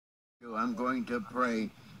I'm going to pray,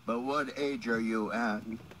 but what age are you at?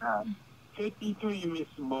 53,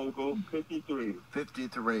 Mr. Mogul. 53.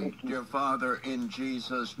 53. Dear Father, in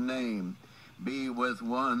Jesus' name, be with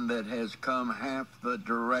one that has come half the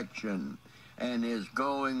direction and is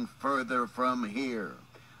going further from here.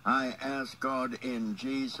 I ask God in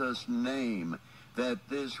Jesus' name that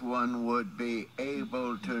this one would be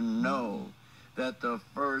able to know that the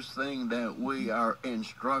first thing that we are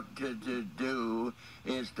instructed to do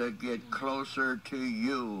is to get closer to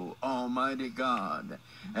you, Almighty God.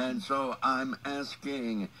 And so I'm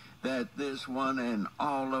asking that this one and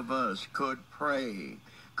all of us could pray,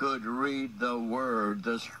 could read the Word,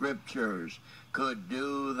 the Scriptures, could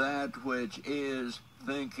do that which is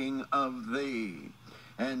thinking of Thee,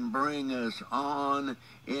 and bring us on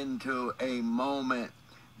into a moment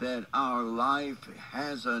that our life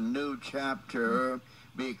has a new chapter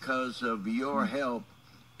because of your help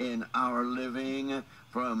in our living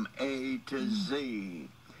from A to Z.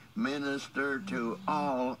 Minister to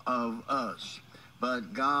all of us.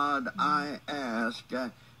 But God, I ask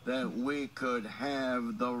that we could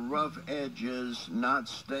have the rough edges not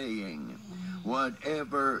staying.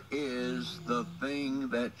 Whatever is the thing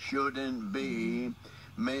that shouldn't be,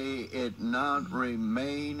 may it not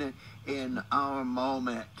remain in our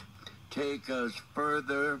moment. Take us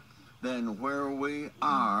further than where we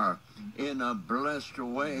are in a blessed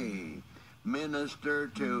way. Minister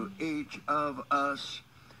to each of us,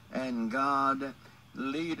 and God,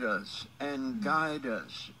 lead us and guide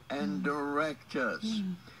us and direct us.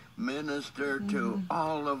 Minister to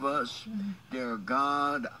all of us. Dear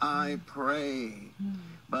God, I pray.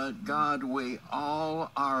 But God, we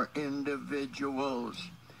all are individuals.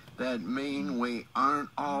 That mean we aren't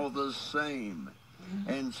all the same.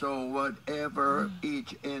 And so whatever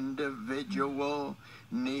each individual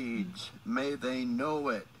needs, may they know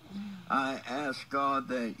it. I ask God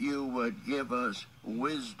that you would give us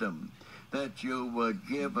wisdom, that you would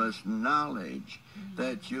give us knowledge,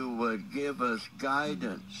 that you would give us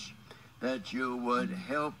guidance, that you would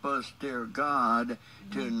help us, dear God,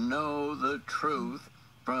 to know the truth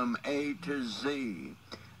from A to Z.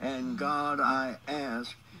 And God, I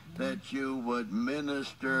ask that you would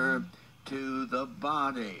minister to the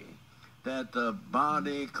body, that the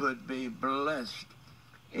body could be blessed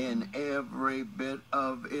in every bit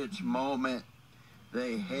of its moment,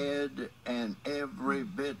 the head and every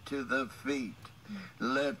bit to the feet.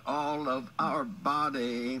 Let all of our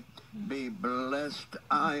body be blessed,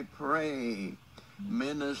 I pray.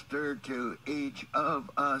 Minister to each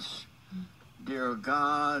of us. Dear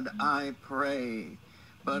God, I pray.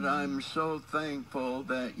 But I'm so thankful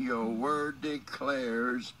that your word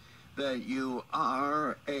declares that you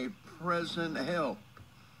are a present help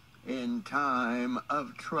in time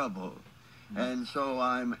of trouble. And so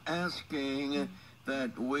I'm asking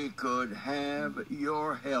that we could have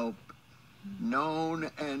your help,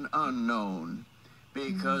 known and unknown,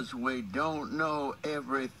 because we don't know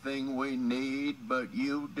everything we need, but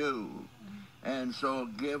you do. And so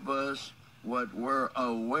give us what we're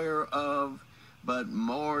aware of, but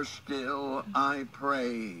more still, I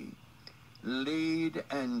pray, lead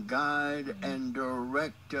and guide and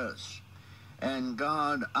direct us. And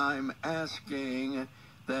God, I'm asking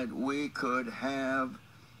that we could have,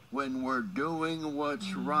 when we're doing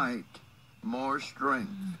what's right, more strength.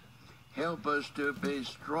 Help us to be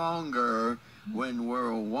stronger when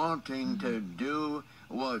we're wanting to do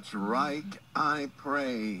what's right, I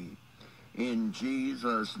pray. In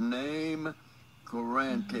Jesus' name,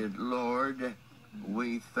 granted, Lord,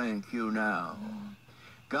 we thank you now.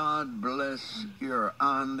 God bless. You're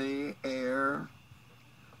on the air.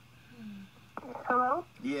 Hello?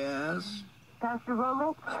 Yes? Pastor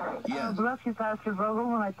Vogel? Yes. Bless you, Pastor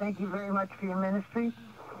Vogel, and I thank you very much for your ministry.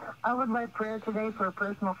 I would like prayer today for a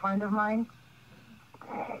personal friend of mine.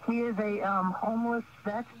 He is a homeless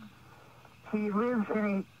vet. He lived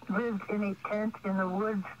in a tent in the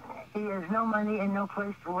woods. He has no money and no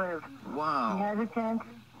place to live. Wow. He has a tent.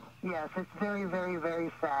 Yes, it's very, very,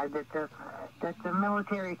 very sad that the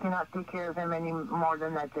military cannot take care of him any more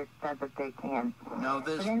than that they can. Now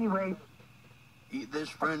But anyway, this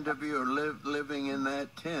friend of yours living in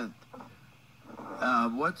that tent.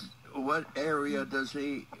 What area does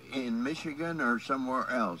he, in Michigan or somewhere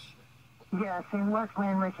else? yes, in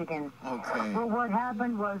Westland, Michigan. Okay. Well, what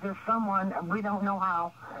happened was there's someone, we don't know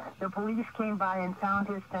how, the police came by and found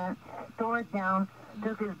his tent, tore it down,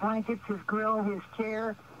 took his blankets, his grill, his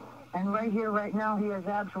chair, and right here, right now, he has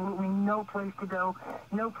absolutely no place to go,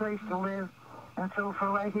 no place to live. And so for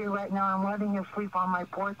right here, right now, I'm letting him sleep on my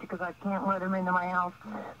porch because I can't let him into my house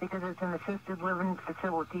because it's an assisted living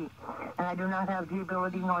facility. And I do not have the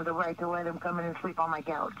ability nor the right to let him come in and sleep on my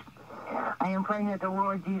couch. I am praying that the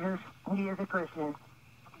Lord Jesus, he is a Christian.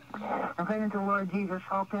 I'm praying that the Lord Jesus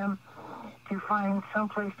help him to find some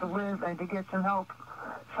place to live and to get some help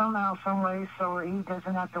somehow, some way, so he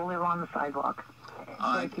doesn't have to live on the sidewalk.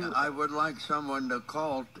 I would like someone to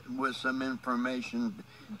call with some information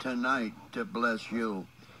tonight to bless you.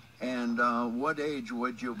 And what age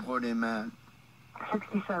would you put him at?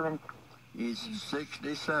 67. He's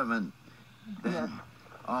 67. Then, Yes.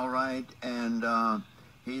 all right, and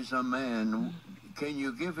he's a man. Can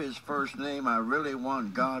you give his first name? I really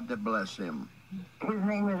want God to bless him. His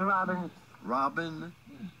name is Robin. Robin?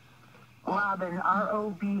 Robin,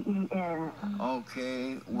 R-O-B-E-N.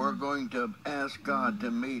 Okay, we're going to ask God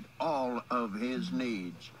to meet all of his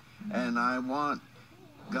needs. And I want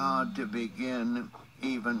God to begin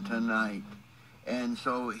even tonight. And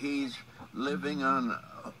so he's living on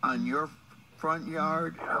your front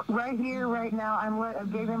yard? Right here, right now, I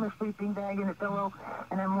gave him a sleeping bag and a pillow,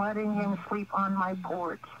 and I'm letting him sleep on my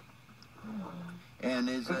porch. And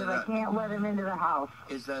because I can't let him into the house.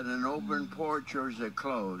 Is that an open porch or is it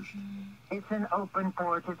closed? It's an open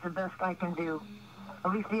porch. It's the best I can do.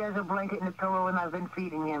 At least he has a blanket and a pillow, and I've been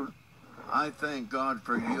feeding him. I thank God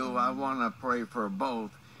for you. I want to pray for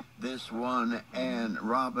both this one and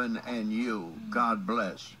Robin and you. God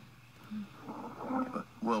bless.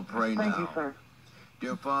 We'll pray now. Thank you, sir.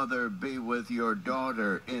 Dear Father, be with your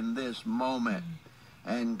daughter in this moment.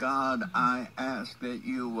 And God, I ask that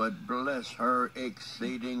you would bless her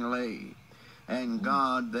exceedingly. And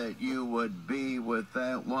God, that you would be with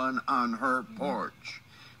that one on her porch.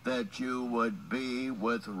 That you would be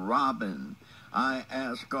with Robin. I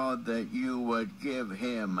ask, God, that you would give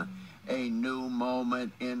him a new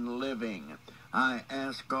moment in living. I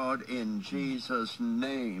ask, God, in Jesus'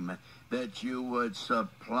 name, that you would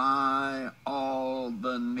supply all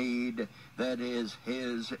the need that is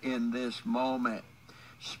his in this moment.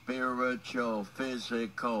 Spiritual,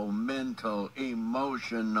 physical, mental,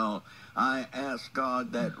 emotional. I ask,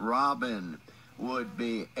 God, that Robin would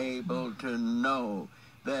be able to know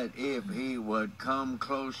that if he would come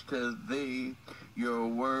close to thee, your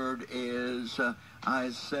word is,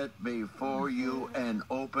 I set before you an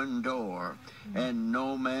open door, and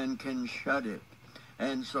no man can shut it.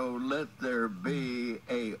 And so let there be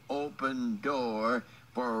a open door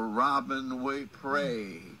for Robin, we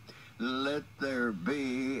pray. Let there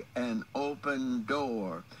be an open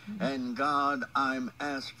door. And God, I'm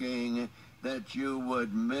asking that you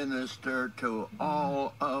would minister to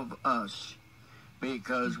all of us,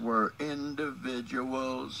 because we're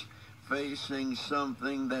individuals facing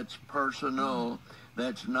something that's personal,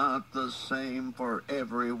 that's not the same for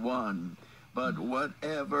everyone. But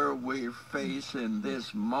whatever we face in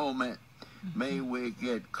this moment, may we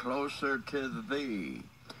get closer to thee.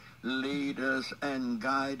 Lead us and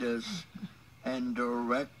guide us and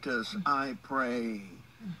direct us, I pray.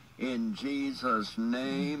 In Jesus'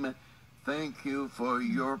 name, thank you for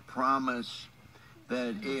your promise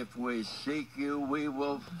that if we seek you, we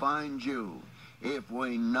will find you. If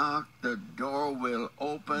we knock, the door will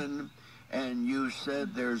open. And you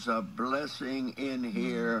said there's a blessing in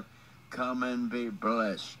here. Come and be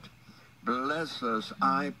blessed. Bless us,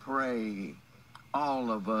 I pray,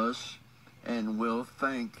 all of us, and we'll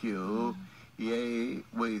thank you. Yea,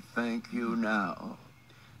 we thank you now.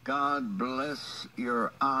 God bless.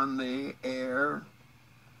 You're on the air.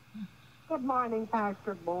 Good morning,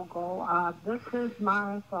 Pastor Bogle. This is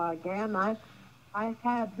Martha again.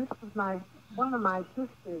 This is one of my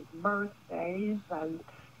sister's birthdays, and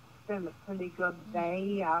it's been a pretty good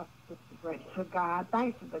day. With the grace of God.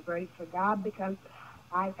 Thanks for the grace of God, because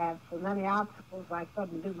I've had so many obstacles I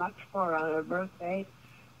couldn't do much for on her birthday.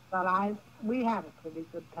 But we had a pretty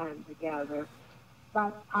good time together.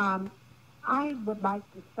 But I would like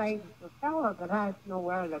to say to the fellow that has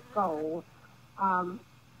nowhere to go, all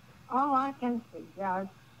I can suggest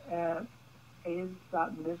is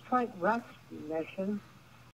the Detroit Rescue Mission.